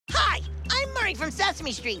Barney from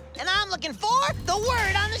Sesame Street, and I'm looking for the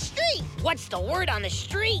word on the street. What's the word on the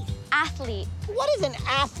street? Athlete. What is an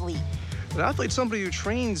athlete? An athlete's somebody who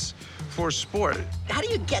trains for sport. How do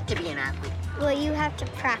you get to be an athlete? Well, you have to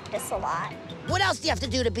practice a lot. What else do you have to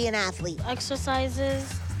do to be an athlete? Exercises.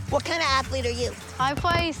 What kind of athlete are you? I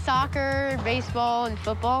play soccer, baseball, and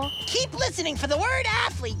football. Keep listening for the word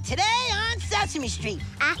athlete today on Sesame Street.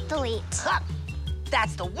 Athlete. Huh.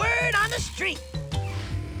 That's the word on the street.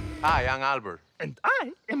 Hi, I'm Albert. And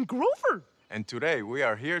I am Grover. And today we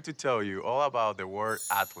are here to tell you all about the word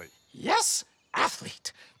athlete. Yes,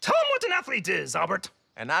 athlete. Tell them what an athlete is, Albert.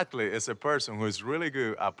 An athlete is a person who is really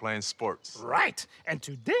good at playing sports. Right. And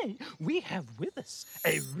today we have with us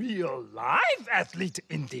a real live athlete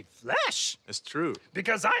in the flesh. It's true.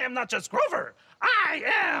 Because I am not just Grover. I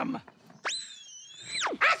am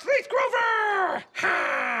Athlete Grover!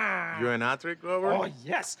 Ha! You're an athlete, Grover? Oh,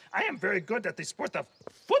 yes. I am very good at the sport of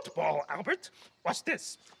football, Albert. Watch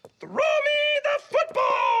this. Throw me the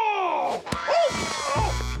football!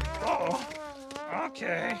 Oh!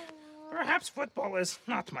 Okay. Perhaps football is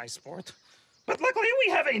not my sport. But luckily,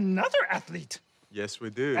 we have another athlete. Yes, we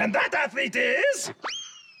do. And that athlete is...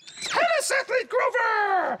 Tennis Athlete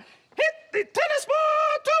Grover! Hit the tennis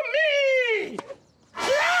ball to me!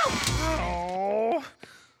 Oh,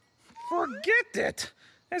 forget it.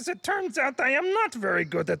 As it turns out, I am not very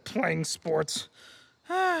good at playing sports.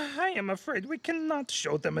 I am afraid we cannot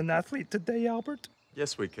show them an athlete today, Albert.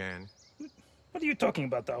 Yes, we can. What are you talking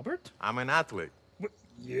about, Albert? I'm an athlete.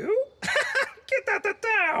 You? Get out of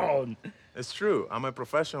town! It's true. I'm a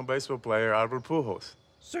professional baseball player, Albert Pujols.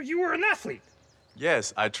 So you were an athlete?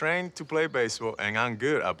 Yes, I trained to play baseball, and I'm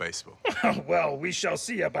good at baseball. Well, we shall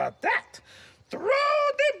see about that. Throw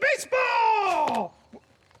the baseball!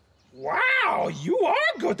 Wow, you are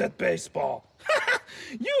good at baseball.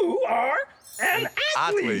 You are an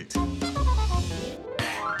athlete. Come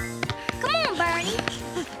on, Barney.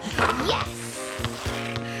 Yes.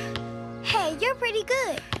 Hey, you're pretty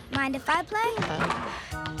good. Mind if I play?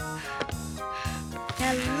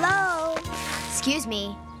 Hello? Excuse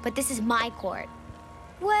me, but this is my court.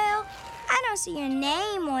 Well, I don't see your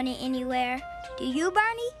name on it anywhere. Do you,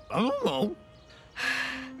 Barney? Oh.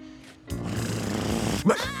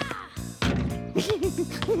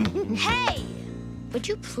 Hey! Would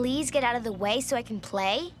you please get out of the way so I can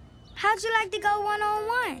play? How'd you like to go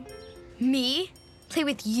one-on-one? Me? Play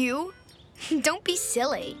with you? Don't be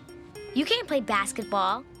silly. You can't play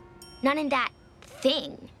basketball. Not in that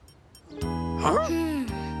thing. Huh?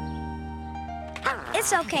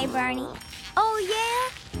 It's okay, Barney. Oh, yeah?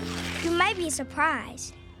 You might be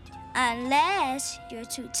surprised. Unless you're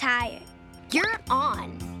too tired. You're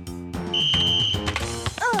on.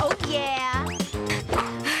 Oh, yeah.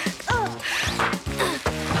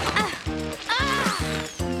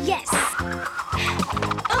 Yes.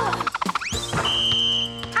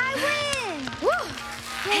 I win. Woo.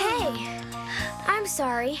 Hey, I'm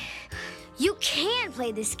sorry. You can't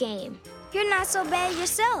play this game. You're not so bad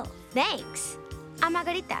yourself. Thanks. I'm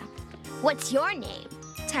Margarita. What's your name?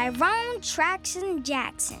 Tyrone Traxon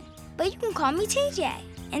Jackson. But you can call me TJ.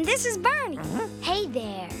 And this is Barney. Hey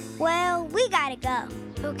there. Well, we gotta go.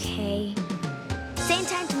 Okay. Same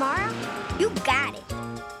time tomorrow? You got it.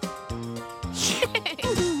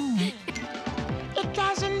 It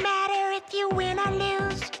doesn't matter if you win or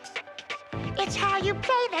lose. It's how you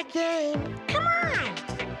play the game. Come on.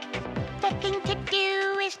 The thing to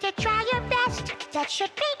do is to try your best. That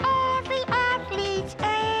should be every athlete's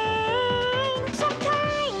aim.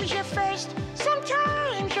 Sometimes you're first,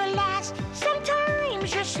 sometimes you're last,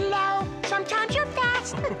 sometimes you're slow, sometimes you're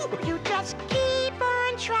fast. You just keep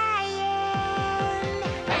on trying,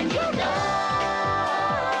 and you know.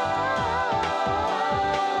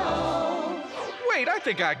 Wait, I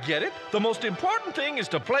think I get it. The most important thing is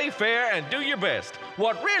to play fair and do your best.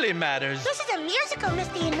 What really matters... This is a musical,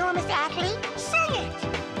 Mr. Enormous Athlete. Sing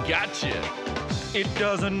it. Gotcha. It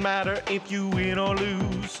doesn't matter if you win or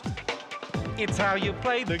lose. It's how you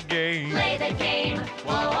play the game. Play the game.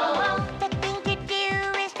 Whoa, whoa, whoa. The thing to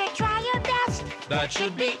do is to try your best. That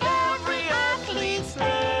should be every athlete's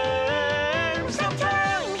aim.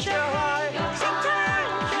 Sometimes you're high,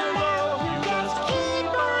 sometimes you're low. Just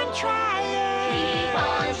keep on trying. Keep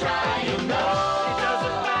on trying. You know, it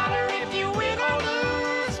doesn't matter if you win or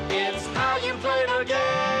lose. It's how you play the game.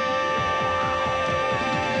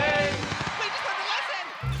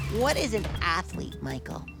 What is an athlete,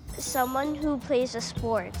 Michael? Someone who plays a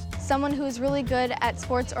sport. Someone who's really good at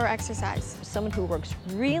sports or exercise. Someone who works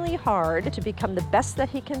really hard to become the best that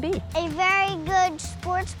he can be. A very good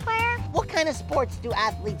sports player. What kind of sports do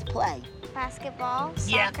athletes play? Basketball,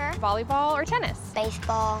 Yeah. soccer, Volleyball or tennis.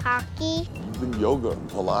 baseball, hockey. than yoga and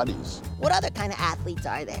Pilates. What other kind of athletes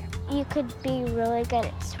are there? You could be really good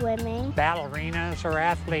at swimming. Ballerinas or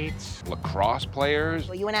athletes. Lacrosse players.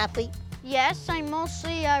 Were you an athlete? Yes, I'm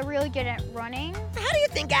mostly really good at running. How do you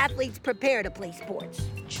think athletes prepare to play sports?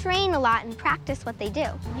 Train a lot and practice what they do.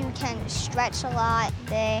 You can stretch a lot.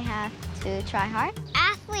 They have to try hard.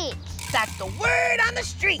 Athletes. That's the word on the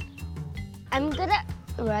street. I'm good at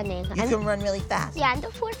running. You can run really fast. Yeah, I'm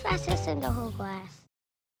the fourth fastest in the whole class.